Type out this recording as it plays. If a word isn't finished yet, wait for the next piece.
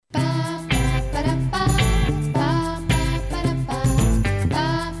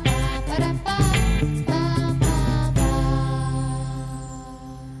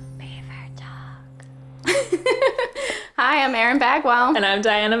Erin Bagwell. And I'm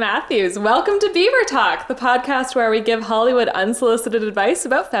Diana Matthews. Welcome to Beaver Talk, the podcast where we give Hollywood unsolicited advice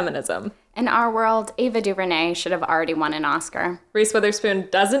about feminism. In our world, Ava DuVernay should have already won an Oscar. Reese Witherspoon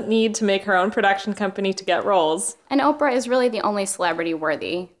doesn't need to make her own production company to get roles. And Oprah is really the only celebrity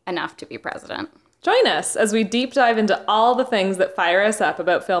worthy enough to be president. Join us as we deep dive into all the things that fire us up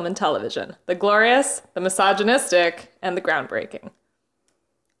about film and television. The glorious, the misogynistic, and the groundbreaking.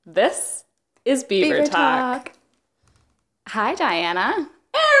 This is Beaver Talk. Hi, Diana.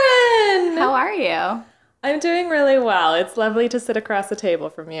 Erin! How are you? I'm doing really well. It's lovely to sit across the table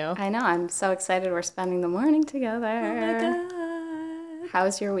from you. I know. I'm so excited we're spending the morning together. Oh my God.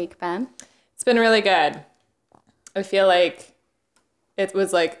 How's your week been? It's been really good. I feel like it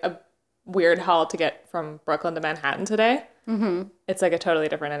was like a weird haul to get from Brooklyn to Manhattan today. Mm-hmm. It's like a totally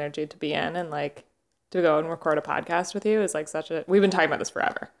different energy to be in, and like to go and record a podcast with you is like such a... We've been talking about this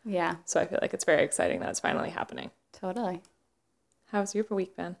forever. Yeah. So I feel like it's very exciting that it's finally happening. Totally. How's your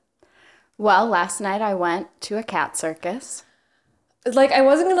week been? Well, last night I went to a cat circus. Like, I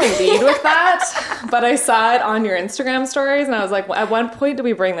wasn't going to lead with that, but I saw it on your Instagram stories, and I was like, at one point, did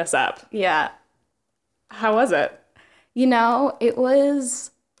we bring this up? Yeah. How was it? You know, it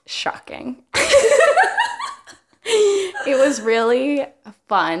was shocking. It was really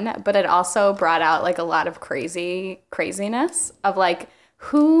fun, but it also brought out like a lot of craziness of like,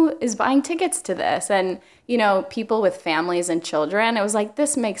 who is buying tickets to this? And, you know, people with families and children, it was like,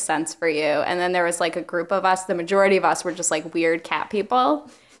 this makes sense for you. And then there was like a group of us, the majority of us were just like weird cat people.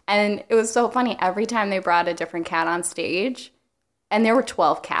 And it was so funny. Every time they brought a different cat on stage, and there were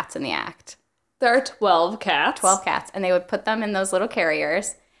 12 cats in the act. There are 12 cats? 12 cats. And they would put them in those little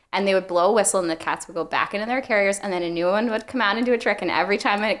carriers, and they would blow a whistle, and the cats would go back into their carriers, and then a new one would come out and do a trick. And every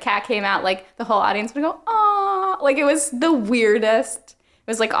time a cat came out, like, the whole audience would go, "Aw!" Like, it was the weirdest. It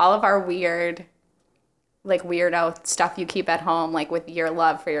was like all of our weird, like, weirdo stuff you keep at home, like, with your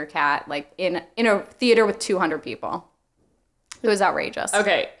love for your cat, like, in a theater with 200 people. It was outrageous.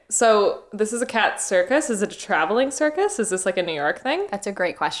 Okay, so this is a cat circus. Is it a traveling circus? Is this like a New York thing? That's a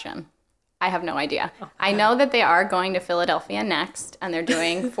great question. I have no idea. Okay. I know that they are going to Philadelphia next, and they're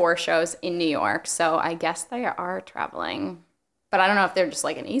doing 4 shows in New York, so I guess they are traveling. But I don't know if they're just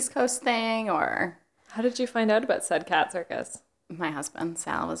like an East Coast thing or... How did you find out about said cat circus? My husband,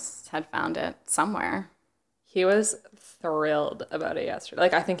 Sal, had found it somewhere. He was thrilled about it yesterday.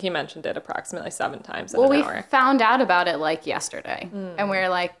 Like, I think he mentioned it approximately 7 times in an hour. We found out about it, like, yesterday. And we were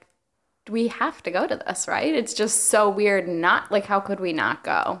like, we have to go to this, right? It's just so weird. Not, like, how could we not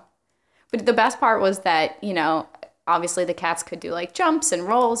go? But the best part was that, you know, obviously the cats could do, like, jumps and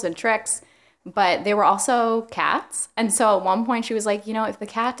rolls and tricks. But they were also cats. And so at one point she was like, you know, if the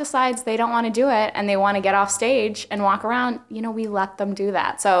cat decides they don't want to do it and they want to get off stage and walk around, you know, we let them do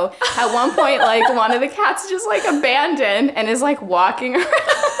that. So at one point, like, one of the cats just, like, abandoned and is, like, walking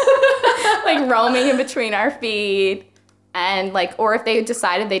around, like, roaming in between our feet. And, like, or if they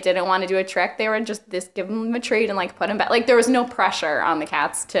decided they didn't want to do a trick, they would just give them a treat and, like, put them back. Like, there was no pressure on the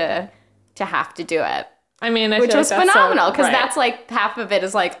cats to have to do it. I mean, which was phenomenal because right. That's like half of it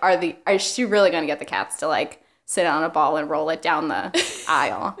is like, is she really going to get the cats to like sit on a ball and roll it down the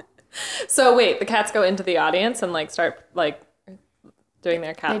aisle? So wait, the cats go into the audience and like start like doing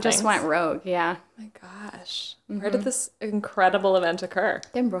their cat things? They just went rogue, yeah. Oh my gosh. Mm-hmm. Where did this incredible event occur?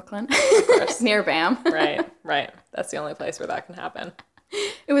 In Brooklyn. Of course. Near BAM. Right. That's the only place where that can happen.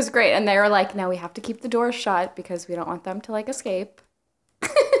 It was great. And they were like, no, we have to keep the doors shut because we don't want them to like escape.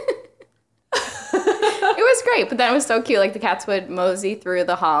 It was great, but then it was so cute. Like, the cats would mosey through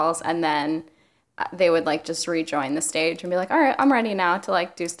the halls, and then they would, like, just rejoin the stage and be like, all right, I'm ready now to,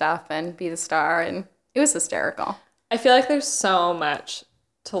 like, do stuff and be the star, and it was hysterical. I feel like there's so much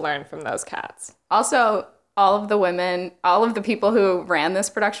to learn from those cats. Also, all of the people who ran this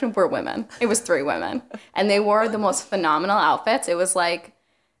production were women. It was 3 women, and they wore the most phenomenal outfits. It was, like,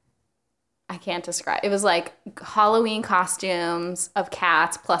 I can't describe. It was, like, Halloween costumes of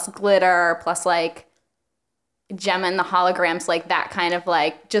cats plus glitter plus, like, Gemma and the holograms, like that kind of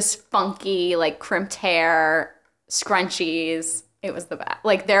like just funky, like crimped hair, scrunchies. It was the best.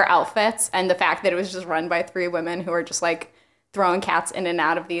 Like their outfits and the fact that it was just run by 3 women who were just like throwing cats in and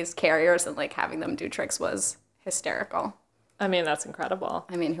out of these carriers and like having them do tricks was hysterical. I mean, that's incredible.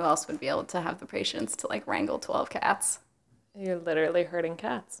 I mean, who else would be able to have the patience to like wrangle 12 cats? You're literally hurting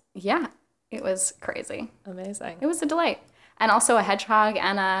cats. Yeah, it was crazy. Amazing. It was a delight. And also a hedgehog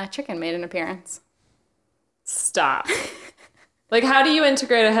and a chicken made an appearance. Stop. Like, how do you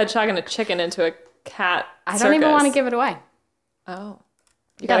integrate a hedgehog and a chicken into a cat circus? I don't even want to give it away. Oh.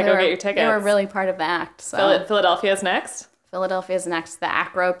 You gotta go get your tickets. They were really part of the act. So. Philadelphia's next? Philadelphia is next. The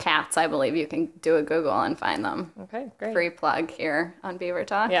Acro Cats, I believe you can do a Google and find them. Okay, great. Free plug here on Beaver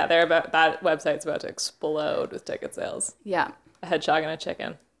Talk. Yeah, that website's about to explode with ticket sales. Yeah. A hedgehog and a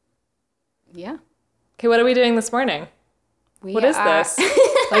chicken. Yeah. Okay, what are we doing this morning? What is this?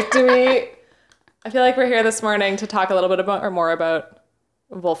 I feel like we're here this morning to talk a little bit about, or more about,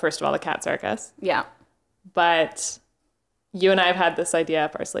 well, first of all, the cat circus. Yeah. But you and I have had this idea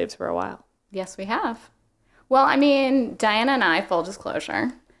up our sleeves for a while. Yes, we have. Well, I mean, Diana and I, full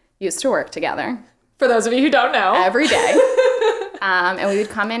disclosure, used to work together. For those of you who don't know. Every day. And we would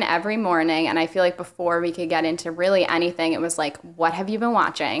come in every morning, and I feel like before we could get into really anything, it was like, what have you been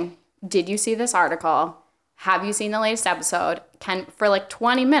watching? Did you see this article? Have you seen the latest episode? For like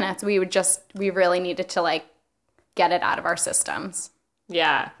 20 minutes, we really needed to like get it out of our systems.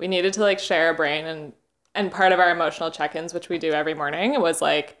 Yeah, we needed to like share a brain, and part of our emotional check-ins, which we do every morning, was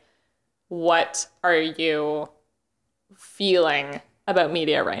like, what are you feeling about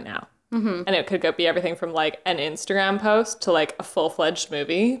media right now? Mm-hmm. And it could be everything from like an Instagram post to like a full-fledged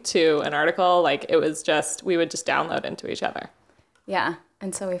movie to an article. Like it was just, we would just download into each other. Yeah.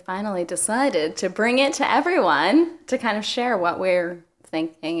 And so we finally decided to bring it to everyone to kind of share what we're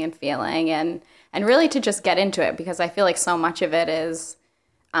thinking and feeling and really to just get into it, because I feel like so much of it is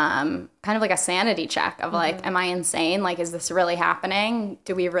kind of like a sanity check of like, am I insane? Like, is this really happening?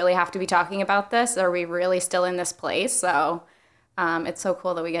 Do we really have to be talking about this? Are we really still in this place? So it's so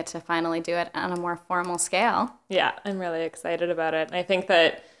cool that we get to finally do it on a more formal scale. Yeah, I'm really excited about it. And I think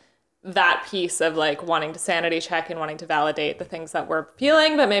that piece of like wanting to sanity check and wanting to validate the things that we're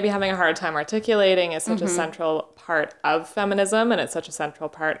feeling but maybe having a hard time articulating is such a central part of feminism, and it's such a central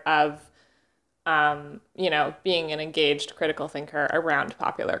part of being an engaged critical thinker around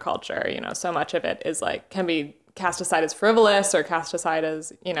popular culture. So much of it is like, can be cast aside as frivolous or cast aside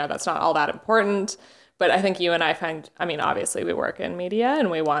as, that's not all that important. But I think you and I obviously we work in media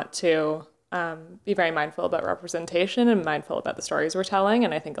and we want to be very mindful about representation and mindful about the stories we're telling.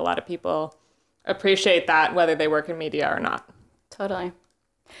 And I think a lot of people appreciate that, whether they work in media or not. Totally.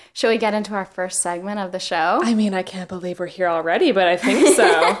 Should we get into our first segment of the show? I mean, I can't believe we're here already, but I think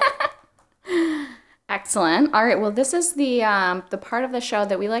so. Excellent. All right. Well, this is the part of the show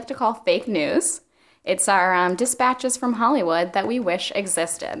that we like to call fake news. It's our dispatches from Hollywood that we wish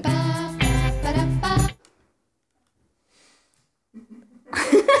existed.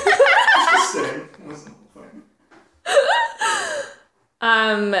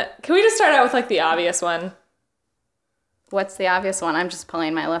 Can we just start out with like the obvious one? What's the obvious one? I'm just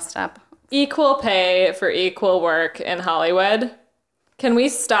pulling my list up. Equal pay for equal work in Hollywood. Can we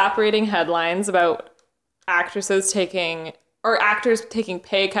stop reading headlines about actors taking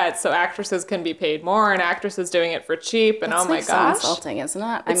pay cuts so actresses can be paid more and actresses doing it for cheap? And that's oh my gosh. gosh. So insulting, isn't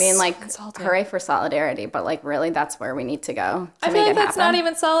it? I mean, like, insulting. Hooray for solidarity, but like really that's where we need to go to I feel like that's happen. not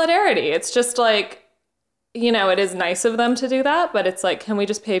even solidarity. It's just like, it is nice of them to do that, but it's like, can we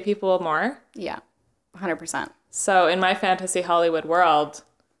just pay people more? Yeah, 100%. So in my fantasy Hollywood world,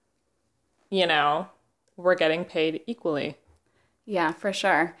 we're getting paid equally. Yeah, for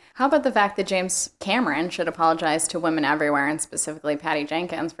sure. How about the fact that James Cameron should apologize to women everywhere, and specifically Patty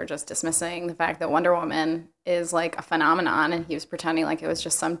Jenkins, for just dismissing the fact that Wonder Woman is like a phenomenon, and he was pretending like it was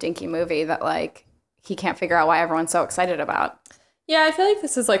just some dinky movie that like he can't figure out why everyone's so excited about. Yeah, I feel like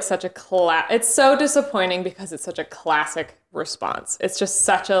this is like such a it's so disappointing because it's such a classic response. It's just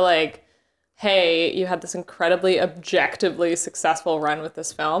such a like, hey, you had this incredibly objectively successful run with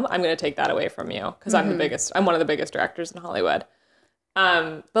this film. I'm going to take that away from you because I'm one of the biggest directors in Hollywood.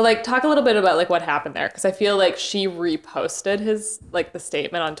 But like talk a little bit about like what happened there, because I feel like she reposted his like the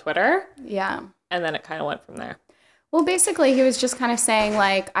statement on Twitter. Yeah. And then it kind of went from there. Well, basically he was just kind of saying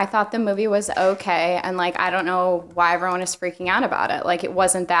like, I thought the movie was okay, and like I don't know why everyone is freaking out about it. Like it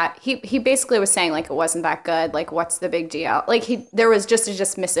wasn't that he basically was saying like it wasn't that good. Like what's the big deal? Like there was just a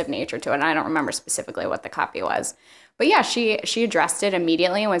dismissive nature to it, and I don't remember specifically what the copy was. But yeah, she addressed it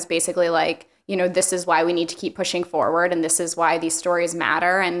immediately and was basically like, this is why we need to keep pushing forward, and this is why these stories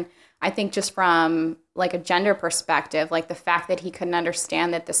matter. And I think just from like a gender perspective, like the fact that he couldn't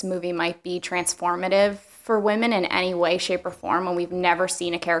understand that this movie might be transformative for women in any way, shape, or form when we've never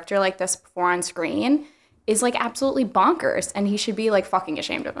seen a character like this before on screen is like absolutely bonkers. And he should be like fucking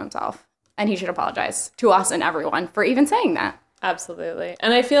ashamed of himself. And he should apologize to us and everyone for even saying that. Absolutely.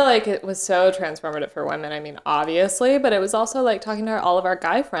 And I feel like it was so transformative for women. I mean, obviously, but it was also like talking to all of our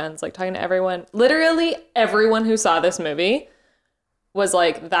guy friends, like talking to everyone, literally everyone who saw this movie was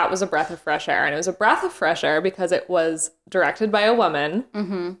like, that was a breath of fresh air. And it was a breath of fresh air because it was directed by a woman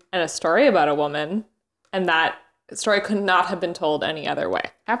and a story about a woman. And that story could not have been told any other way.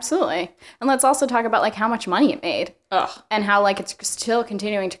 Absolutely. And let's also talk about like how much money it made. Ugh. And how like it's still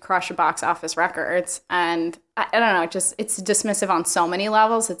continuing to crush box office records. And I don't know, it's dismissive on so many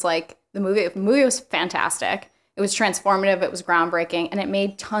levels. It's like the movie was fantastic. It was transformative, it was groundbreaking, and it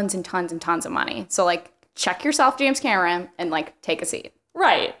made tons and tons and tons of money. So like check yourself, James Cameron, and like take a seat.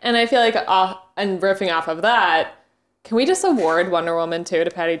 Right. And I feel like, and riffing off of that, can we just award Wonder Woman 2 to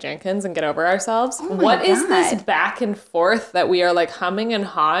Patty Jenkins and get over ourselves? Oh my What is God. this back and forth that we are like humming and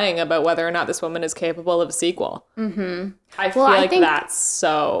hawing about whether or not this woman is capable of a sequel? Mm-hmm. I feel like that's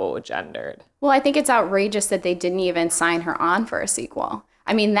so gendered. Well, I think it's outrageous that they didn't even sign her on for a sequel.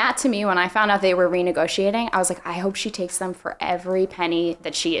 I mean, that to me, when I found out they were renegotiating, I was like, I hope she takes them for every penny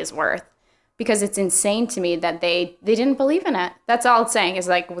that she is worth. Because it's insane to me that they didn't believe in it. That's all it's saying is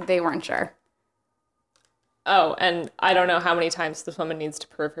like they weren't sure. Oh, and I don't know how many times this woman needs to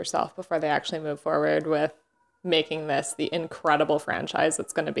prove herself before they actually move forward with making this the incredible franchise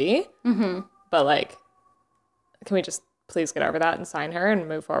it's going to be. Mm-hmm. But, like, can we just please get over that and sign her and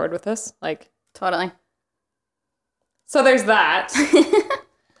move forward with this? Like, Totally. So there's that.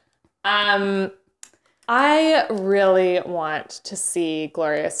 I really want to see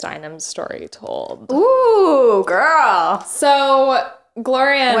Gloria Steinem's story told. Ooh, girl. So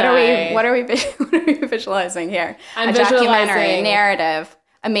Gloria and What are we visualizing here? I'm a documentary, visualizing- narrative,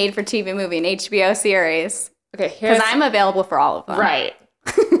 a made-for-TV movie, an HBO series. Okay, here's Because I'm available for all of them. right.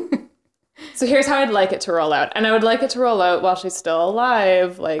 So here's how I'd like it to roll out. And I would like it to roll out while she's still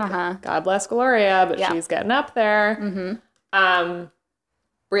alive. Like, God bless Gloria, but she's getting up there. Mm-hmm.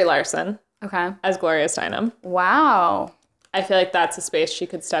 Brie Larson Okay. as Gloria Steinem. Wow. I feel like that's a space she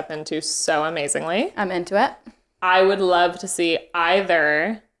could step into so amazingly. I'm into it. I would love to see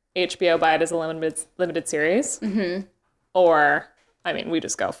either HBO buy it as a limited series, or, I mean, we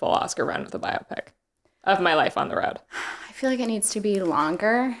just go full Oscar run with a biopic of My Life on the Road. I feel like it needs to be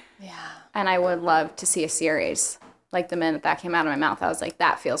longer. Yeah. And I would love to see a series. Like the minute that came out of my mouth, I was like,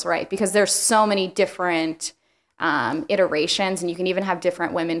 that feels right. Because there's so many different iterations, and you can even have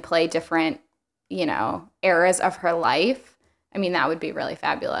different women play different, eras of her life. I mean, that would be really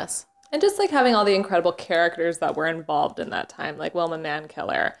fabulous. And just like having all the incredible characters that were involved in that time, like Wilma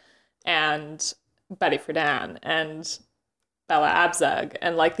Mankiller and Betty Friedan and Bella Abzug,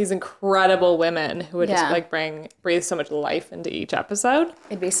 and like these incredible women who would just like breathe so much life into each episode.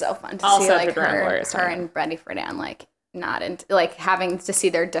 It'd be so fun to All see like centered around Gloria her Steinem. and Betty Friedan like not in, like having to see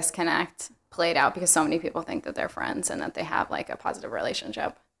their disconnect played out because so many people think that they're friends and that they have like a positive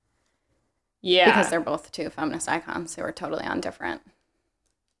relationship. Yeah. Because they're both two feminist icons who are totally on different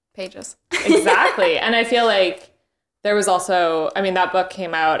pages. Exactly. And I feel like there was also, I mean, that book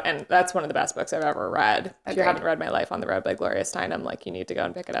came out, and that's one of the best books I've ever read. If you haven't read My Life on the Road by Gloria Steinem, like, you need to go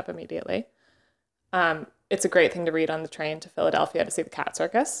and pick it up immediately. It's a great thing to read on the train to Philadelphia to see the cat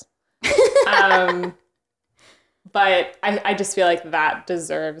circus. But I just feel like that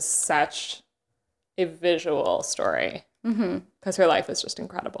deserves such a visual story because her life is just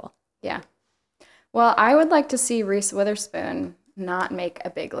incredible. Yeah. Well, I would like to see Reese Witherspoon not make a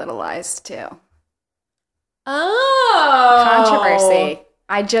Big Little Lies too. Oh. Controversy.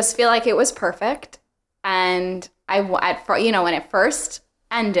 I just feel like it was perfect. And when it first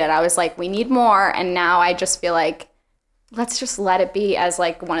ended, I was like, we need more. And now I just feel like, let's just let it be as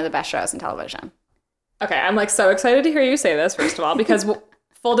like one of the best shows in television. Okay, I'm like so excited to hear you say this, first of all, because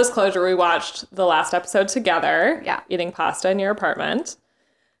full disclosure, we watched the last episode together, eating pasta in your apartment.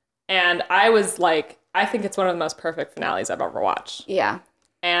 And I was like, I think it's one of the most perfect finales I've ever watched. Yeah.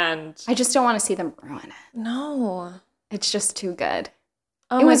 And I just don't want to see them ruin it. No. It's just too good.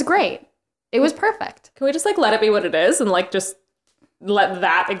 Oh, it was great. It was perfect. Can we just like let it be what it is and like just let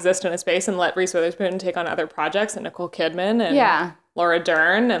that exist in a space and let Reese Witherspoon take on other projects and Nicole Kidman and Laura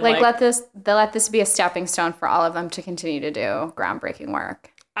Dern and let this be a stepping stone for all of them to continue to do groundbreaking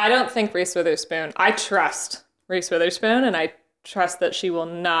work. I don't think I trust Reese Witherspoon, and I trust that she will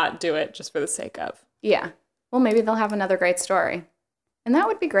not do it just for the sake of. Yeah. Well, maybe they'll have another great story. And that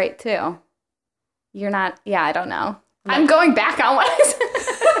would be great too. I don't know. I'm going back on what I said.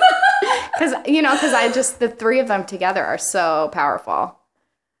 Because the three of them together are so powerful.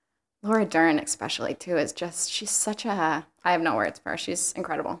 Laura Dern especially too I have no words for her. She's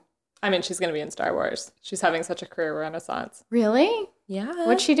incredible. I mean, she's going to be in Star Wars. She's having such a career renaissance. Really? Yeah.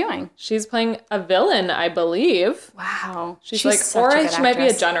 What's she doing? She's playing a villain, I believe. Wow. She's like, or she might be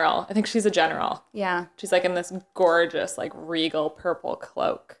a general. I think she's a general. Yeah. She's like in this gorgeous, like regal purple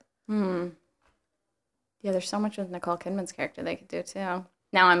cloak. Yeah, there's so much with Nicole Kidman's character they could do too.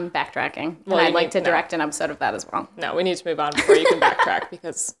 Now I'm backtracking. And I'd like to direct an episode of that as well. No, we need to move on before you can backtrack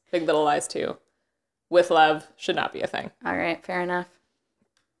because Big Little Lies 2 with love should not be a thing. All right, fair enough.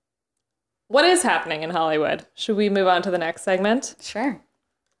 What is happening in Hollywood? Should we move on to the next segment Sure.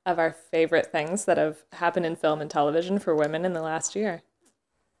 of our favorite things that have happened in film and television for women in the last year?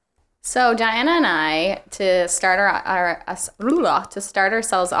 So Diana and I, to start to start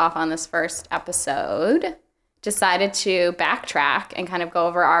ourselves off on this first episode, decided to backtrack and kind of go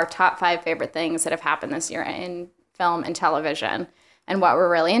over our top 5 favorite things that have happened this year in film and television and what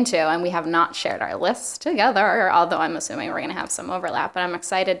we're really into. And we have not shared our lists together, although I'm assuming we're going to have some overlap. But I'm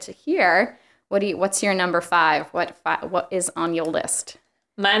excited to hear what's your number 5? What is on your list?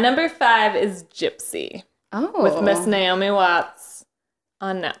 My number 5 is Gypsy. Oh, with Miss Naomi Watts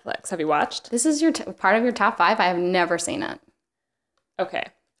on Netflix. Have you watched? This is your part of your top 5. I have never seen it. Okay.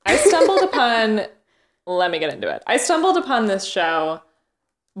 I stumbled upon, let me get into it. I stumbled upon this show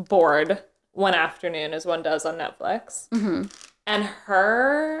bored one afternoon, as one does on Netflix. Mm-hmm. And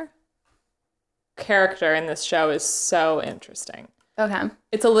her character in this show is so interesting. Okay.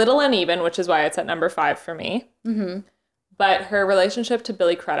 It's a little uneven, which is why it's at number 5 for me. Mm-hmm. But her relationship to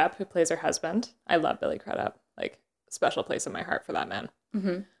Billy Crudup, who plays her husband, I love Billy Crudup, like special place in my heart for that man,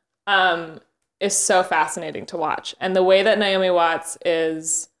 is so fascinating to watch. And the way that Naomi Watts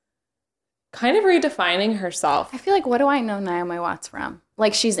is kind of redefining herself. I feel like, what do I know Naomi Watts from?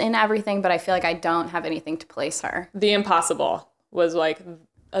 Like, she's in everything, but I feel like I don't have anything to place her. The Impossible was like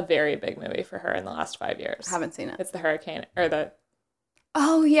a very big movie for her in the last 5 years. Haven't seen it. It's the hurricane, or the...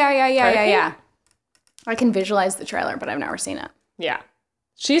 Oh, yeah. Hurricane? I can visualize the trailer, but I've never seen it. Yeah.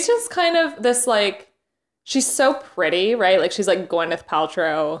 She's just kind of this, like, she's so pretty, right? Like, she's like Gwyneth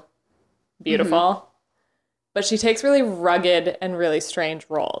Paltrow, beautiful. Mm-hmm. But she takes really rugged and really strange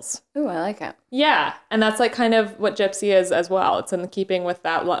roles. Ooh, I like it. Yeah. And that's, like, kind of what Gypsy is as well. It's in keeping with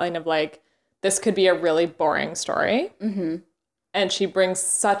that line of, like, this could be a really boring story. Mm-hmm. And she brings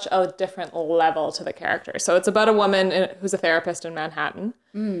such a different level to the character. So it's about a woman who's a therapist in Manhattan.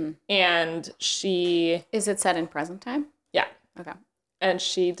 Mm. And she... Is it set in present time? Yeah. Okay. And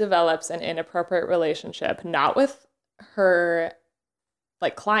she develops an inappropriate relationship, not with her,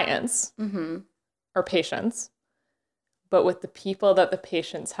 like, clients or patients, but with the people that the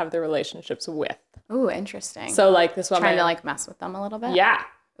patients have their relationships with. Ooh, interesting. So, like, this woman... Trying to, like, mess with them a little bit? Yeah.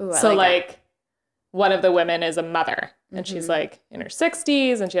 Ooh, so, like it. One of the women is a mother, and she's, like, in her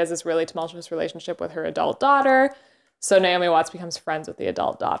 60s, and she has this really tumultuous relationship with her adult daughter. So Naomi Watts becomes friends with the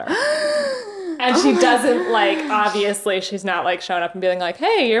adult daughter. And she doesn't, like, obviously, she's not, like, showing up and being like,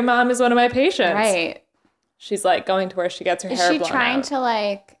 hey, your mom is one of my patients. Right. She's, like, going to where she gets her hair blown out. Is she trying to,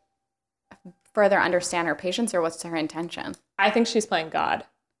 like, further understand her patients, or what's her intention? I think she's playing God.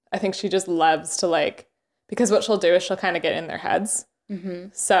 I think she just loves to, like, because what she'll do is she'll kind of get in their heads. Mm-hmm.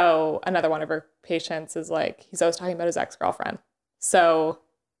 So another one of her patients is, like, he's always talking about his ex-girlfriend. So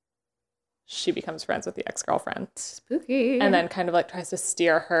she becomes friends with the ex-girlfriend. Spooky. And then kind of, like, tries to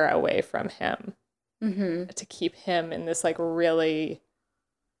steer her away from him to keep him in this, like, really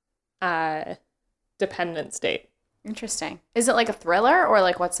dependent state. Interesting. Is it like a thriller, or,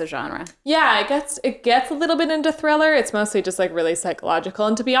 like, what's the genre? Yeah, it gets a little bit into thriller. It's mostly just, like, really psychological.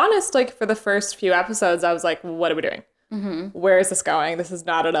 And to be honest, like, for the first few episodes, I was like, what are we doing? Where is this going? This is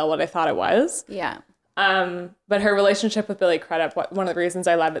not at all what I thought it was. Yeah. But her relationship with Billy Crudup, one of the reasons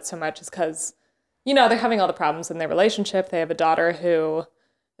I love it so much is because, you know, they're having all the problems in their relationship. They have a daughter who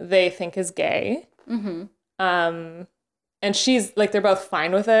they think is gay. And she's, like, they're both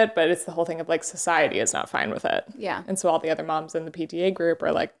fine with it, but it's the whole thing of, like, society is not fine with it. Yeah. And so all the other moms in the PTA group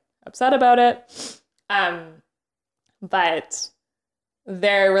are, like, upset about it. But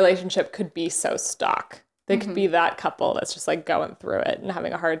their relationship could be so stuck. They could be that couple that's just, like, going through it and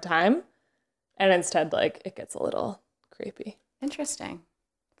having a hard time. And instead, like, it gets a little creepy. Interesting.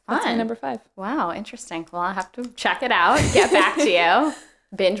 Fun. That's my number 5. Wow, interesting. Well, I'll have to check it out, get back to you,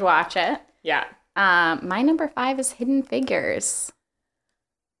 binge watch it. Yeah. My number 5 is Hidden Figures.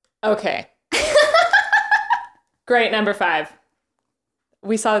 Okay. Great, number 5.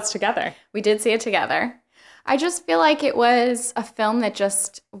 We saw this together. We did see it together. I just feel like it was a film that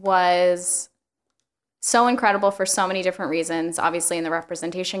just was so incredible for so many different reasons, obviously in the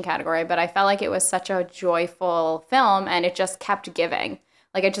representation category, but I felt like it was such a joyful film, and it just kept giving.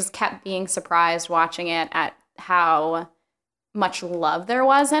 Like, I just kept being surprised watching it at how much love there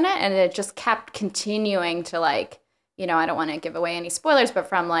was in it, and it just kept continuing to, like, you know, I don't want to give away any spoilers, but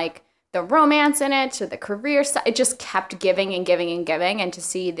from, like, the romance in it to the career side, it just kept giving and giving and giving, and to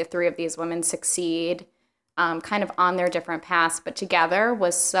see the 3 of these women succeed kind of on their different paths, but together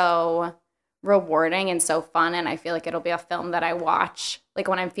was so rewarding and so fun. And I feel like it'll be a film that I watch, like,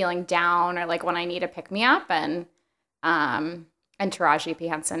 when I'm feeling down, or, like, when I need a pick me up. And Taraji P.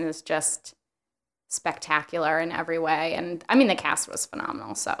 Henson is just spectacular in every way. And I mean, the cast was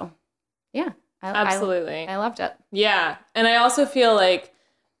phenomenal. So yeah, Absolutely. I loved it. Yeah. And I also feel like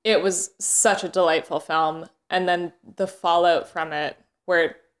it was such a delightful film. And then the fallout from it, where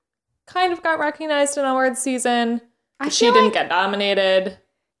it kind of got recognized in awards season, but she didn't get nominated.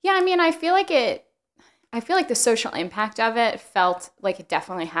 Yeah, I mean, I feel like the social impact of it felt like it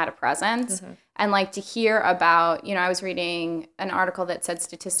definitely had a presence. Mm-hmm. And like to hear about, I was reading an article that said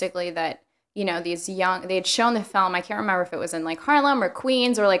statistically that, they had shown the film. I can't remember if it was in like Harlem or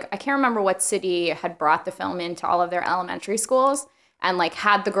Queens or like, I can't remember what city had brought the film into all of their elementary schools and like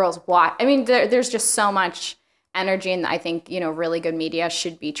had the girls watch. I mean, there's just so much energy, and I think, really good media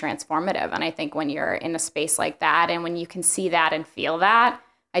should be transformative. And I think when you're in a space like that and when you can see that and feel that,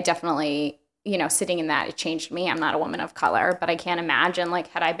 I definitely, sitting in that, it changed me. I'm not a woman of color, but I can't imagine, like,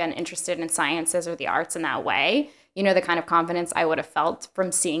 had I been interested in sciences or the arts in that way, the kind of confidence I would have felt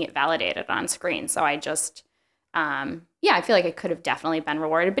from seeing it validated on screen. So I just, I feel like it could have definitely been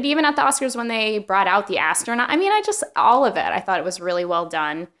rewarded. But even at the Oscars, when they brought out the astronaut, I mean, all of it, I thought it was really well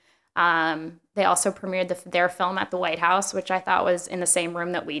done. They also premiered their film at the White House, which I thought was in the same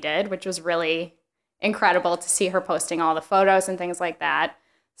room that we did, which was really incredible to see her posting all the photos and things like that.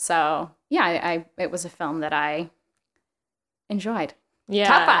 So yeah, it was a film that I enjoyed. Yeah,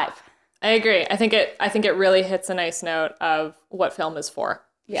 top 5. I agree. I think it really hits a nice note of what film is for.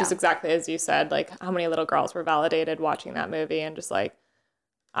 Which is exactly as you said. Like, how many little girls were validated watching that movie, and just like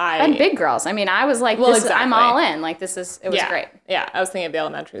and big girls. I mean, I was like, exactly. I'm all in. Like, it was great. Yeah, I was thinking of the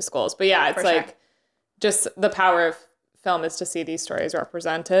elementary schools, but yeah, it's like just the power of film is to see these stories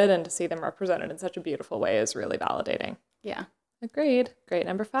represented, and to see them represented in such a beautiful way is really validating. Yeah. Agreed. Great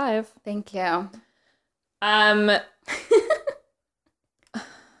number 5. Thank you. Number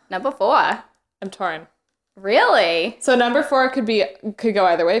 4. I'm torn. Really? So number 4 could go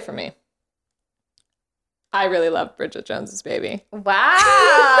either way for me. I really love Bridget Jones's Baby. Wow.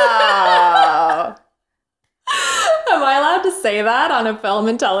 Am I allowed to say that on a film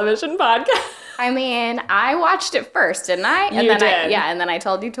and television podcast? I mean, I watched it first, didn't I? And you did. And then I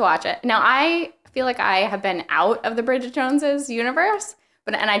told you to watch it. Now, I feel like I have been out of the Bridget Jones's universe,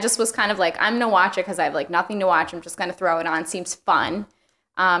 and I just was kind of like, I'm going to watch it because I have like nothing to watch. I'm just going to throw it on. Seems fun.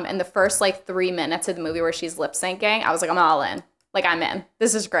 And the first like 3 minutes of the movie where she's lip syncing, I was like, I'm all in. Like, I'm in.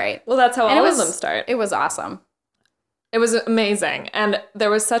 This is great. Well, that's how all of them start. It was awesome. It was amazing. And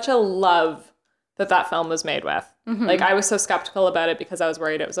there was such a love that film was made with. Mm-hmm. Like, I was so skeptical about it because I was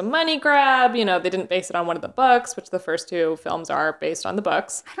worried it was a money grab. They didn't base it on one of the books, which the first 2 films are based on the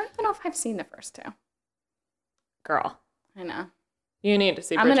books. I don't even know if I've seen the first 2. Girl. I know. You need to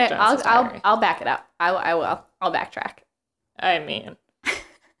see Bridget Jones's Diary. I'll back it up. I will. I'll backtrack. I mean,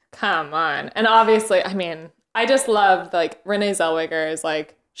 come on. And obviously, I mean, I just loved, like, Renee Zellweger is,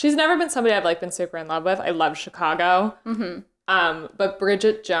 like, she's never been somebody I've, like, been super in love with. I love Chicago. Mm-hmm. But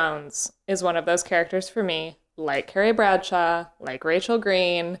Bridget Jones is one of those characters for me, like Carrie Bradshaw, like Rachel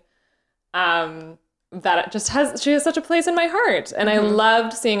Green, that she has such a place in my heart. And I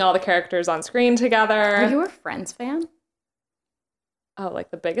loved seeing all the characters on screen together. Are you a Friends fan? Oh,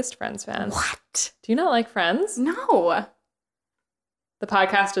 like the biggest Friends fan. What? Do you not like Friends? No. The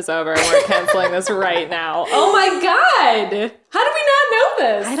podcast is over and we're canceling this right now. Oh my God! How did we not know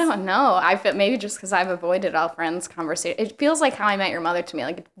this? I don't know. I feel maybe just because I've avoided all Friends conversation. It feels like How I Met Your Mother to me.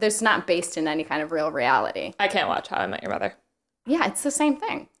 Like, it's not based in any kind of real reality. I can't watch How I Met Your Mother. Yeah, it's the same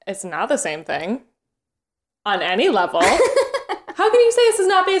thing. It's not the same thing. On any level. How can you say this is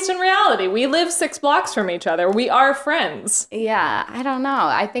not based in reality? We live 6 blocks from each other. We are friends. Yeah, I don't know.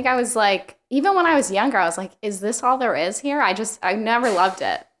 I think I was like, even when I was younger, I was like, is this all there is here? I never loved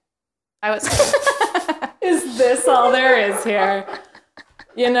it. I was... Is this all there is here?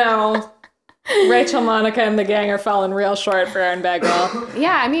 Rachel, Monica, and the gang are falling real short for Erin Bagwell.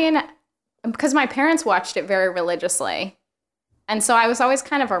 Yeah, I mean, because my parents watched it very religiously. And so I was always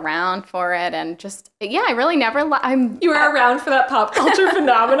kind of around for it, and just, yeah, I really never... You were around for that pop culture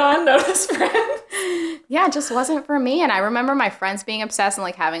phenomenon, Notice Friends? Yeah, it just wasn't for me. And I remember my friends being obsessed and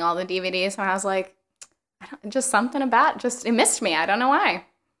like having all the DVDs, and I was like, just something about, it missed me. I don't know why.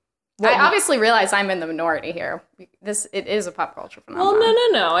 Well, I obviously realize I'm in the minority here. It is a pop culture phenomenon.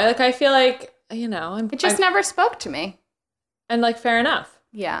 Well, no. I feel like, it just never spoke to me. And like, fair enough.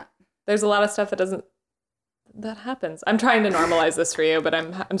 Yeah. There's a lot of stuff that happens. I'm trying to normalize this for you, but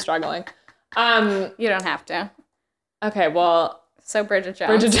I'm struggling. You don't have to. Okay, well. So Bridget Jones.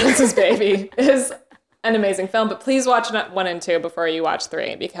 Bridget Jones's Baby is an amazing film, but please watch 1 and 2 before you watch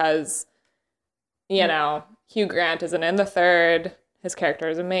 3 because, Hugh Grant isn't in the 3rd. His character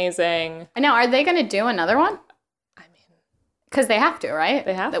is amazing. I know. Are they going to do another one? I mean, Because they have to, right?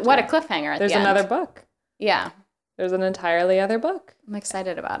 They have What to. a cliffhanger at There's the end. another book. Yeah. There's an entirely other book. I'm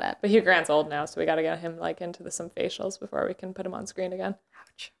excited about it. But Hugh Grant's old now, so we got to get him like into some facials before we can put him on screen again.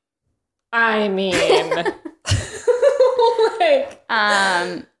 Ouch. I mean, like,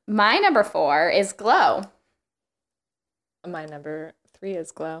 my number 4 is Glow. my number 3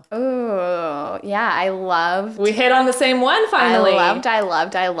 is Glow. Oh, yeah, I loved. We hit on the same one finally. I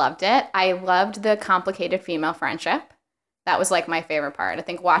loved it. I loved the complicated female friendship. That was like my favorite part. I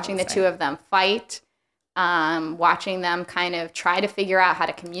think watching the two of them fight, watching them kind of try to figure out how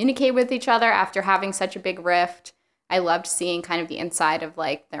to communicate with each other after having such a big rift. I loved seeing kind of the inside of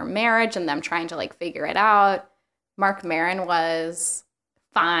like their marriage and them trying to like figure it out. Mark Maron was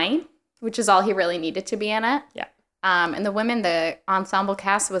fine, which is all he really needed to be in it. Yeah. And the ensemble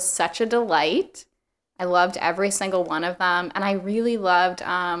cast was such a delight. I loved every single one of them. And I really loved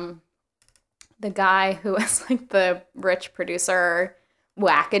the guy who was like the rich producer,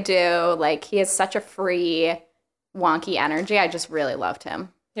 wackadoo. Like, he has such a free, wonky energy. I just really loved him.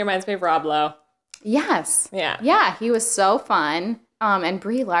 He reminds me of Rob Lowe. Yes. Yeah. Yeah, he was so fun. And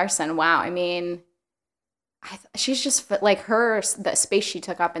Brie Larson, wow. I mean, she's just like the space she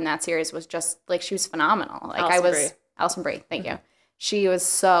took up in that series was just like, she was phenomenal. Like Alison Brie, thank you. She was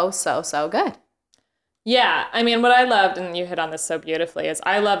so, so, so good. Yeah, I mean, what I loved, and you hit on this so beautifully, is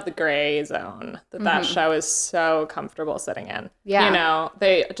I love the gray zone that show is so comfortable sitting in. Yeah. You know,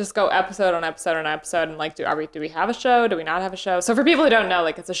 they just go episode on episode on episode, and like, do we have a show? Do we not have a show? So for people who don't know,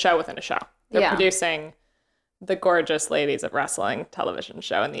 like, it's a show within a show. They're producing the gorgeous Ladies of Wrestling television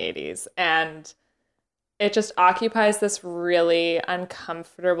show in the 80s, and it just occupies this really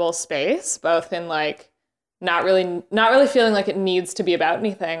uncomfortable space, both in like not really feeling like it needs to be about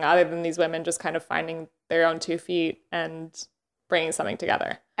anything other than these women just kind of finding their own 2 feet and bringing something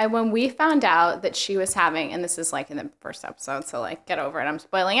together. And when we found out that she was having, and this is like in the first episode, so like get over it, I'm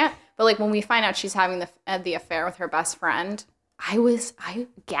spoiling it. But like when we find out she's having the affair with her best friend, I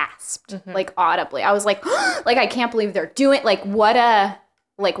gasped like audibly. I was like, like, I can't believe they're doing, like what a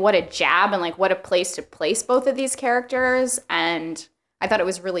jab and like what a place to place both of these characters. And I thought it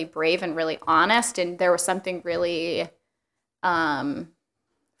was really brave and really honest, and there was something really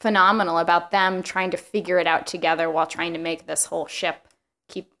phenomenal about them trying to figure it out together while trying to make this whole ship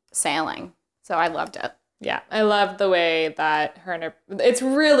keep sailing. So I loved it. Yeah, I love the way that it's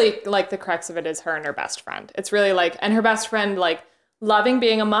really like the crux of it is her and her best friend. It's really like, and her best friend like loving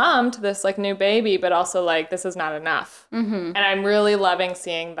being a mom to this like new baby, but also like, this is not enough. And I'm really loving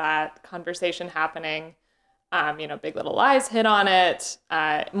seeing that conversation happening. You know, Big Little Lies hit on it.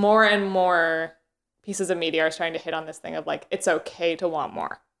 More and more pieces of media are starting to hit on this thing of like, it's okay to want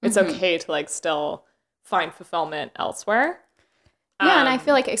more. It's okay to like still find fulfillment elsewhere. Yeah, and I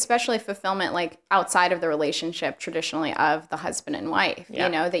feel like especially fulfillment like outside of the relationship traditionally of the husband and wife, you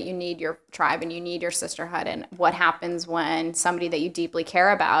know, that you need your tribe and you need your sisterhood, and what happens when somebody that you deeply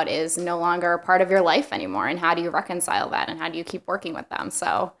care about is no longer a part of your life anymore, and how do you reconcile that, and how do you keep working with them?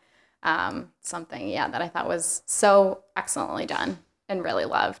 So something, that I thought was so excellently done and really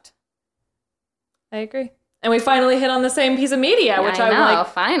loved. I agree. And we finally hit on the same piece of media, which I'm like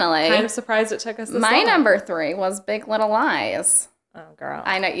finally kind of surprised it took us this long. My number 3 was Big Little Lies. Oh, girl.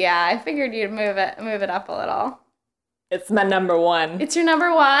 I know. Yeah, I figured you'd move it up a little. It's my number 1. It's your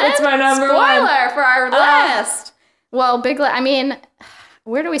number 1? It's my number 1. Spoiler for our list. Well, I mean,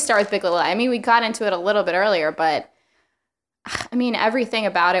 where do we start with Big Little Lies? I mean, we got into it a little bit earlier, but I mean, everything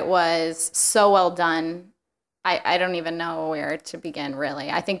about it was so well done. I don't even know where to begin,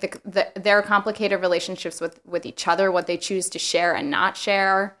 really. I think their complicated relationships with each other, what they choose to share and not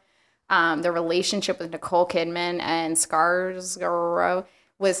share, the relationship with Nicole Kidman and Skarsgård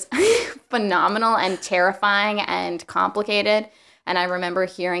was phenomenal and terrifying and complicated. And I remember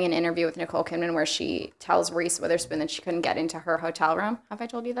hearing an interview with Nicole Kidman where she tells Reese Witherspoon that she couldn't get into her hotel room. Have I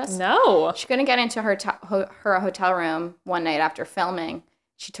told you this? No. She couldn't get into her hotel room one night after filming.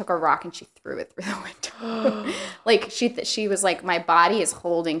 She took a rock and she threw it through the window. Like she was like, my body is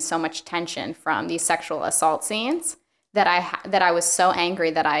holding so much tension from these sexual assault scenes that I was so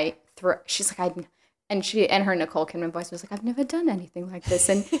angry that I threw. She's like, and her Nicole Kidman voice was like, I've never done anything like this,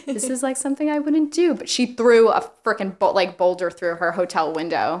 and this is like something I wouldn't do. But she threw a freaking boulder through her hotel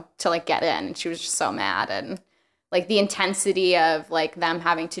window to like get in, and she was just so mad. And like the intensity of like them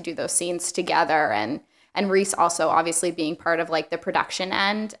having to do those scenes together, and Reese also obviously being part of like the production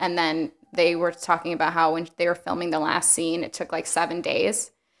end. And then they were talking about how when they were filming the last scene, it took like 7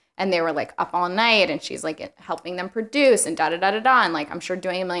 days. And they were like up all night, and she's like helping them produce and da-da-da-da-da. And like, I'm sure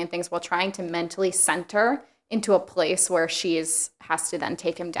doing a million things while trying to mentally center into a place where has to then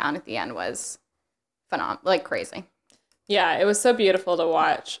take him down at the end was phenomenal, like crazy. Yeah, it was so beautiful to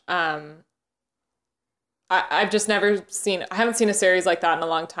watch. I've just never seen, I haven't seen a series like that in a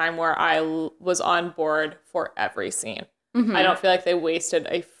long time where was on board for every scene. I don't feel like they wasted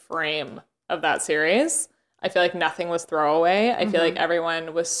a frame of that series. I feel like nothing was throwaway. I feel like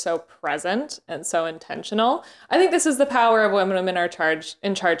everyone was so present and so intentional. I think this is the power of when women are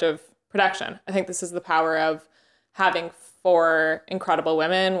in charge of production. I think this is the power of having four incredible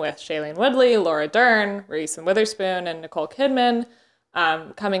women with Shailene Woodley, Laura Dern, Reese Witherspoon, and Nicole Kidman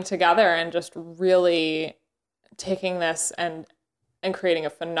coming together and just really taking this and creating a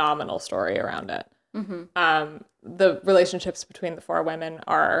phenomenal story around it. The relationships between the four women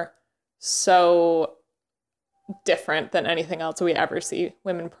are so different than anything else we ever see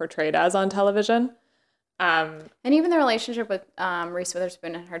women portrayed as on television. And even the relationship with Reese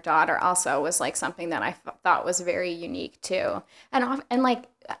Witherspoon and her daughter also was like something that I thought was very unique too. And like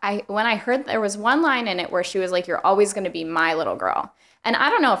when I heard there was one line in it where she was like, "You're always going to be my little girl." And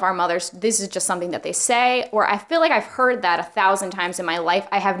I don't know if our mothers, this is just something that they say, or I feel like I've heard that 1,000 times in my life.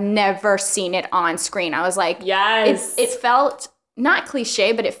 I have never seen it on screen. I was like, yes, it felt not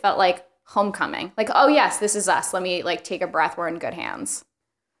cliche, but it felt like homecoming. Like, oh yes, this is us. Let me like take a breath. We're in good hands.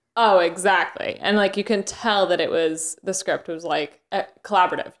 Oh, exactly. And like you can tell that the script was like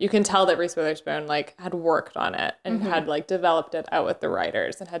collaborative. You can tell that Reese Witherspoon like had worked on it and had like developed it out with the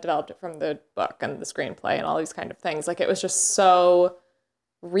writers and had developed it from the book and the screenplay and all these kind of things. Like it was just so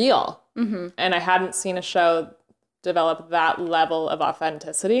real. And I hadn't seen a show develop that level of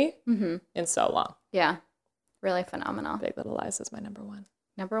authenticity in so long. Yeah. Really phenomenal. Big Little Lies is my number one.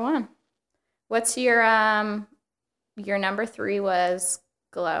 Number one. What's your number 3 was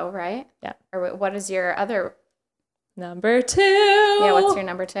Glow, right? Yeah. Or what is your other? Number 2. Yeah, what's your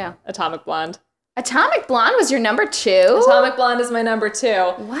number 2? Atomic Blonde. Atomic Blonde was your number 2? Atomic Blonde is my number 2.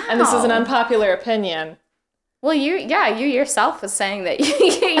 Wow. And this is an unpopular opinion. Well, you yourself was saying that you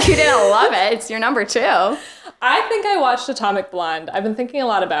didn't love it. It's your number 2. I think I watched Atomic Blonde. I've been thinking a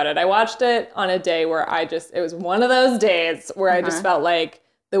lot about it. I watched it on a day where it was one of those days where I just felt like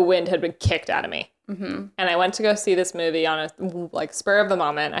the wind had been kicked out of me. And I went to go see this movie on a like spur of the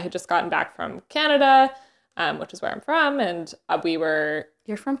moment. I had just gotten back from Canada, which is where I'm from, and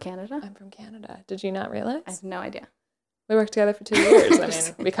You're from Canada? I'm from Canada. Did you not realize? I have no idea. We worked together for 2 years. I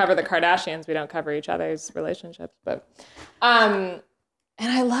mean, we cover the Kardashians. We don't cover each other's relationships, but and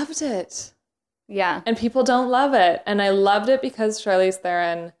I loved it. Yeah. And people don't love it, and I loved it because Charlize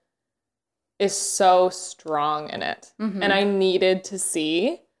Theron is so strong in it, and I needed to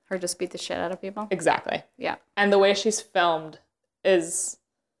see her just beat the shit out of people. Exactly. Yeah. And the way she's filmed is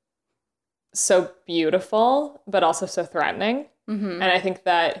so beautiful, but also so threatening. And I think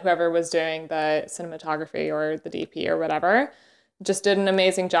that whoever was doing the cinematography or the DP or whatever just did an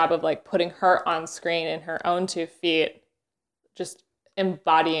amazing job of like putting her on screen in her own 2 feet, just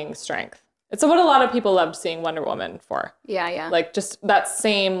embodying strength. It's what a lot of people loved seeing Wonder Woman for. Yeah, yeah. Like just that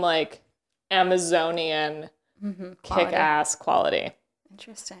same like Amazonian kick-ass quality.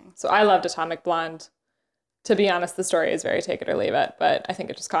 Interesting. So I loved Atomic Blonde. To be honest, the story is very take it or leave it, but I think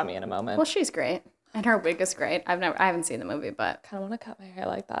it just caught me in a moment. Well, she's great. And her wig is great. I haven't seen the movie, but kind of want to cut my hair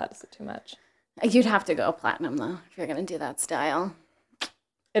like that. Is it too much? You'd have to go platinum though if you're gonna do that style.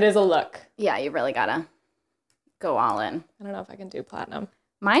 It is a look. Yeah, you really gotta go all in. I don't know if I can do platinum.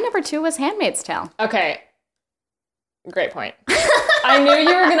 My number 2 was Handmaid's Tale. Okay. Great point. I knew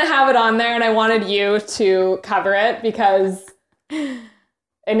you were gonna have it on there, and I wanted you to cover it because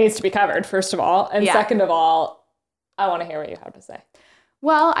it needs to be covered, first of all. And second of all, I want to hear what you have to say.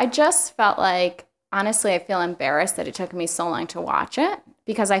 Well, I just felt like, honestly, I feel embarrassed that it took me so long to watch it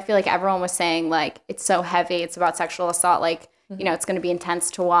because I feel like everyone was saying, like, it's so heavy. It's about sexual assault. Like, you know, it's going to be intense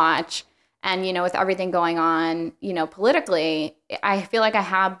to watch. And, you know, with everything going on, you know, politically, I feel like I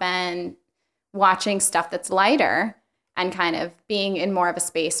have been watching stuff that's lighter and kind of being in more of a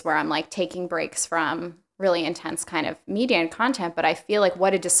space where I'm, like, taking breaks from really intense kind of media and content, but I feel like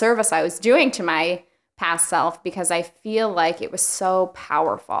what a disservice I was doing to my past self because I feel like it was so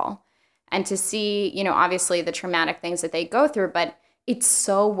powerful. And to see, you know, obviously the traumatic things that they go through, but it's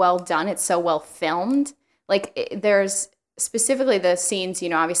so well done. It's so well filmed. Like there's specifically the scenes, you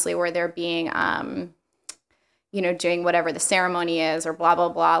know, obviously where they're being, you know, doing whatever the ceremony is or blah, blah,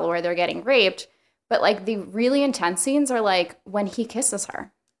 blah, where they're getting raped. But like the really intense scenes are like when he kisses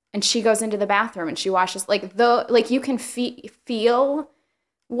her. And she goes into the bathroom and she washes, like you can feel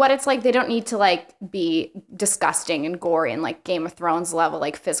what it's like. They don't need to like be disgusting and gory and like Game of Thrones level,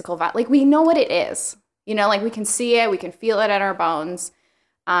 like physical violence. Like we know what it is, you know, like we can see it, we can feel it in our bones.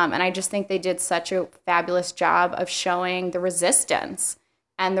 And I just think they did such a fabulous job of showing the resistance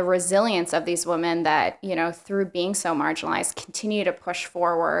and the resilience of these women that, you know, through being so marginalized, continue to push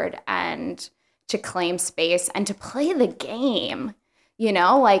forward and to claim space and to play the game. You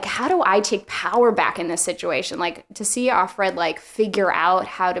know, like, how do I take power back in this situation? Like, to see Offred, like, figure out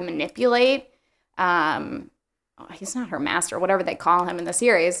how to manipulate, he's not her master, whatever they call him in the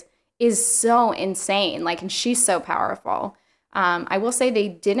series, is so insane. Like, and she's so powerful. I will say they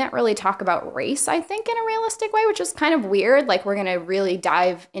didn't really talk about race, I think, in a realistic way, which is kind of weird. Like, we're going to really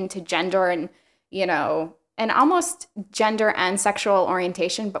dive into gender and, you know, and almost gender and sexual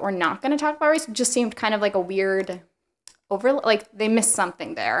orientation, but we're not going to talk about race. It just seemed kind of like a weird like they missed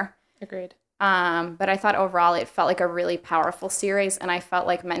something there. Agreed. But I thought overall it felt like a really powerful series, and I felt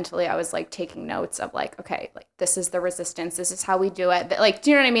like mentally I was like taking notes of like, okay, like this is the resistance, this is how we do it. Like, do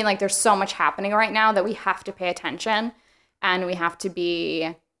you know what I mean? Like, there's so much happening right now that we have to pay attention and we have to be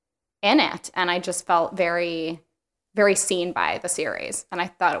in it. And I just felt very, very seen by the series, and I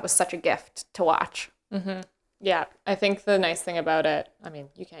thought it was such a gift to watch. Mm-hmm. Yeah, I think the nice thing about it, I mean,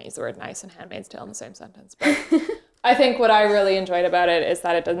 you can't use the word nice and Handmaid's Tale in the same sentence, but I think what I really enjoyed about it is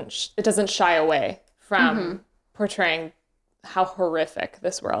that it doesn't shy away from portraying how horrific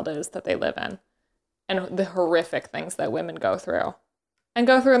this world is that they live in, and the horrific things that women go through in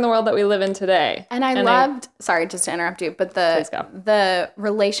the world that we live in today. And I loved, sorry, just to interrupt you, but the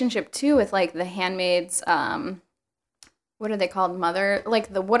relationship too with like the handmaids, what are they called? Mother, like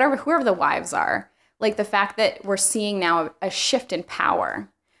whoever the wives are. Like, the fact that we're seeing now a shift in power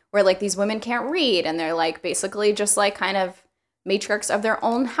where, like, these women can't read and they're, like, basically just, like, kind of matriarchs of their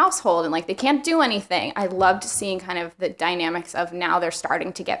own household and, like, they can't do anything. I loved seeing kind of the dynamics of now they're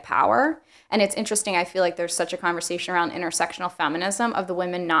starting to get power. And it's interesting. I feel like there's such a conversation around intersectional feminism of the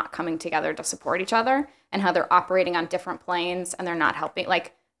women not coming together to support each other and how they're operating on different planes and they're not helping.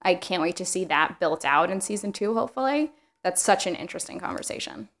 Like, I can't wait to see that built out in season 2, hopefully. That's such an interesting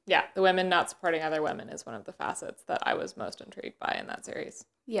conversation. Yeah, the women not supporting other women is one of the facets that I was most intrigued by in that series.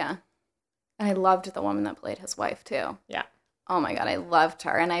 Yeah. And I loved the woman that played his wife, too. Yeah. Oh, my God, I loved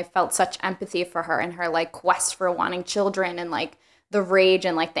her. And I felt such empathy for her and her, like, quest for wanting children and, like, the rage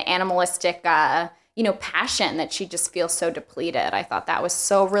and, like, the animalistic, passion that she just feels so depleted. I thought that was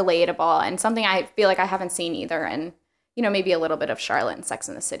so relatable and something I feel like I haven't seen either in, you know, maybe a little bit of Charlotte and Sex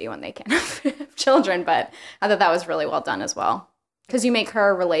and the City when they can have children, but I thought that was really well done as well. Because you make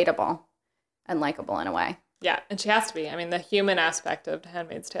her relatable and likable in a way. Yeah, and she has to be. I mean, the human aspect of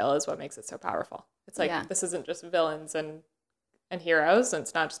Handmaid's Tale is what makes it so powerful. It's like, This isn't just villains and heroes, and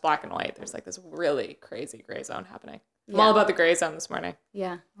it's not just black and white. There's like this really crazy gray zone happening. I'm all about the gray zone this morning.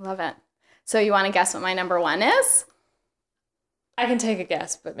 Yeah, love it. So you want to guess what my number 1 is? I can take a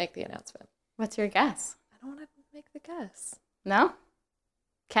guess, but make the announcement. What's your guess? I don't want to make the guess. No?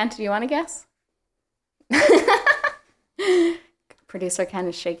 Kent, do you want to guess? Producer Ken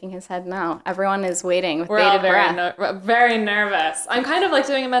is shaking his head no. Everyone is waiting with bated breath. We're very nervous. I'm kind of like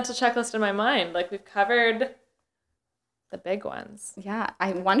doing a mental checklist in my mind. Like, we've covered the big ones. Yeah,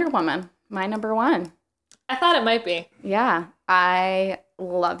 Wonder Woman, my number 1. I thought it might be. Yeah, I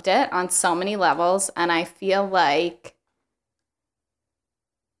loved it on so many levels, and I feel like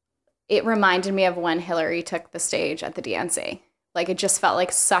it reminded me of when Hillary took the stage at the DNC. Like, it just felt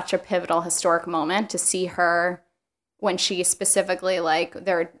like such a pivotal historic moment to see her when she specifically, like,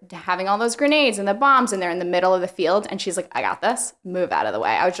 they're having all those grenades and the bombs and they're in the middle of the field and she's like, I got this, move out of the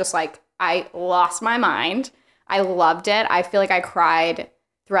way. I was just like, I lost my mind. I loved it. I feel like I cried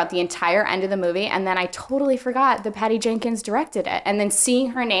throughout the entire end of the movie, and then I totally forgot that Patty Jenkins directed it. And then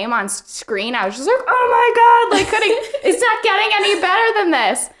seeing her name on screen, I was just like, oh my God, like, it's not getting any better than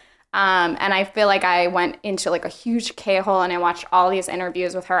this. And I feel like I went into like a huge K-hole and I watched all these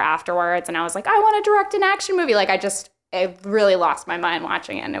interviews with her afterwards and I was like, I want to direct an action movie. Like, I really lost my mind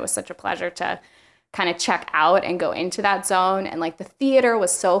watching it, and it was such a pleasure to kind of check out and go into that zone. And like, the theater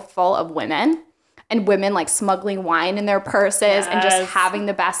was so full of women and women like smuggling wine in their purses and just having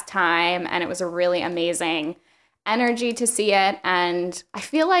the best time. And it was a really amazing energy to see it. And I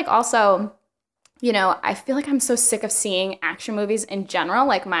feel like also, you know, I feel like I'm so sick of seeing action movies in general.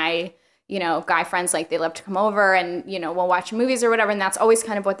 Like, my, you know, guy friends, like, they love to come over and, you know, we'll watch movies or whatever. And that's always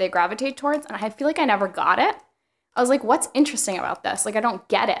kind of what they gravitate towards. And I feel like I never got it. I was like, what's interesting about this? Like, I don't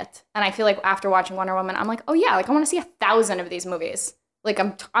get it. And I feel like after watching Wonder Woman, I'm like, oh yeah, like, I want to see 1,000 of these movies. Like,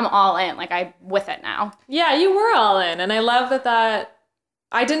 I'm all in. Like, I'm with it now. Yeah, you were all in. And I love that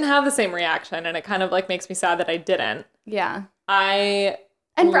I didn't have the same reaction. And it kind of like makes me sad that I didn't. Yeah.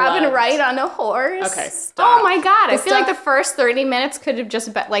 And Robin Wright on a horse. Okay, stop. Oh my God. I feel like the first 30 minutes could have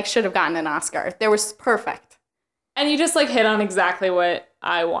just been, like, should have gotten an Oscar. They were perfect. And you just like hit on exactly what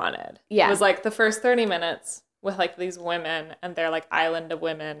I wanted. Yeah. It was like the first 30 minutes with like these women and their like island of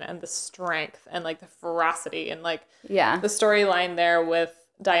women and the strength and like the ferocity and like the storyline there with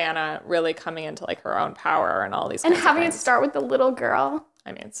Diana really coming into like her own power and all these and kinds having of it things. start with the little girl.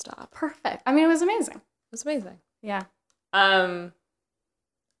 I mean, stop. Perfect. I mean, it was amazing. It was amazing. Yeah. But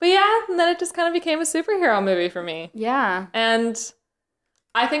yeah, and then it just kind of became a superhero movie for me. Yeah. And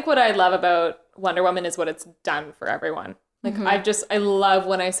I think what I love about Wonder Woman is what it's done for everyone. Like, I love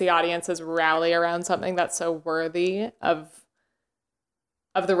when I see audiences rally around something that's so worthy of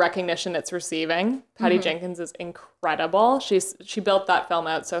the recognition it's receiving. Patty Jenkins is incredible. She built that film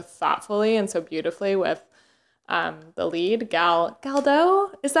out so thoughtfully and so beautifully with the lead, Gal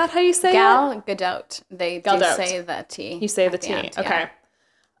Gadot. Is that how you say Gal Gadot. They do Gadot. say the T. You say the T. End, Okay.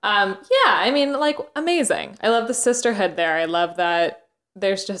 Yeah, I mean, like, amazing. I love the sisterhood there. I love that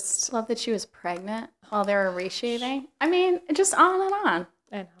there's just... Love that she was pregnant while they were reshooting. I mean, just on and on.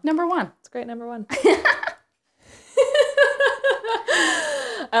 I know. Number one. It's great number one.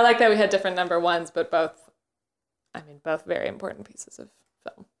 I like that we had different number ones, but both very important pieces of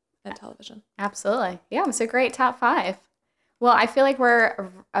film and television. Absolutely. Yeah, it was a great top 5. Well, I feel like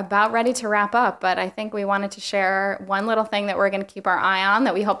we're about ready to wrap up, but I think we wanted to share one little thing that we're going to keep our eye on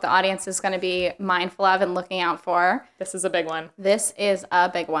that we hope the audience is going to be mindful of and looking out for. This is a big one. This is a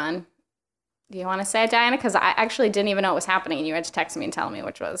big one. Do you want to say it, Diana? Because I actually didn't even know it was happening. You had to text me and tell me,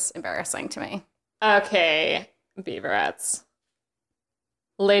 which was embarrassing to me. Okay, Beaverettes.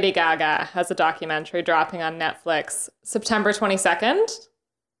 Lady Gaga has a documentary dropping on Netflix September 22nd.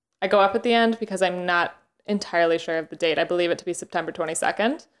 I go up at the end because I'm not entirely sure of the date. I believe it to be September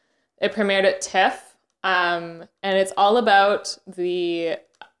 22nd. It premiered at TIFF, and it's all about the,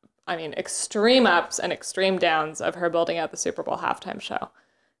 extreme ups and extreme downs of her building out the Super Bowl halftime show.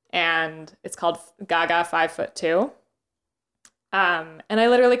 And it's called Gaga 5'2". And I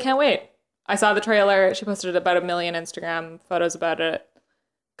literally can't wait. I saw the trailer. She posted about 1 million Instagram photos about it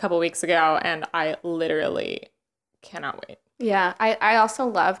a couple weeks ago, and I literally cannot wait. Yeah, I also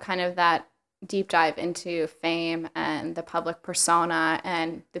love kind of that deep dive into fame and the public persona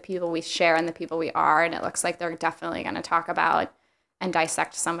and the people we share and the people we are. And it looks like they're definitely going to talk about and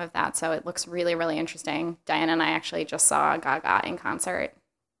dissect some of that. So it looks really, really interesting. Diana and I actually just saw Gaga in concert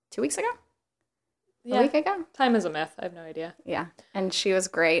 2 weeks ago? Yeah. A week ago? Time is a myth. I have no idea. Yeah. And she was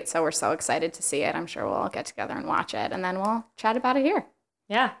great. So we're so excited to see it. I'm sure we'll all get together and watch it. And then we'll chat about it here.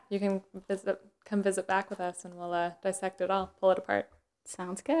 Yeah. You can come visit back with us and we'll dissect it all, pull it apart.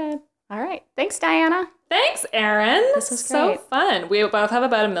 Sounds good. All right. Thanks, Diana. Thanks, Erin. This was so great. fun. We both have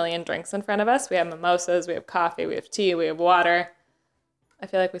about 1 million drinks in front of us. We have mimosas, we have coffee, we have tea, we have water. I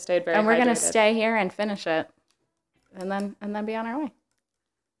feel like we stayed very hydrated. And we're going to stay here and finish it and then be on our way.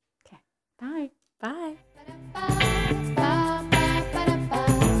 Okay. Bye. Bye.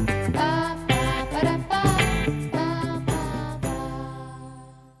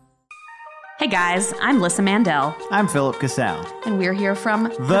 Hey guys, I'm Lissa Mandel. I'm Philip Casal. And we're here from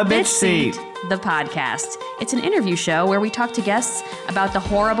The Bitch Seat, the podcast. It's an interview show where we talk to guests about the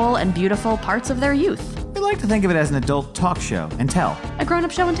horrible and beautiful parts of their youth. We like to think of it as an adult talk show and tell. A grown-up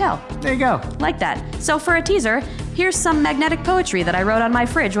show and tell. There you go. Like that. So for a teaser, here's some magnetic poetry that I wrote on my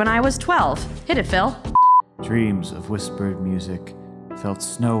fridge when I was 12. Hit it, Phil. Dreams of whispered music felt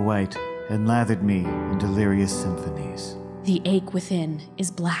snow white and lathered me in delirious symphonies. The ache within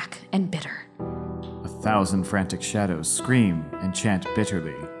is black and bitter. 1,000 frantic shadows scream and chant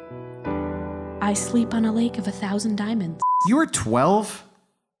bitterly. I sleep on a lake of 1,000 diamonds. You were 12?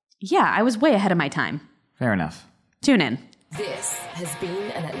 Yeah, I was way ahead of my time. Fair enough. Tune in. This has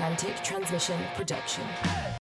been an Atlantic Transmission production.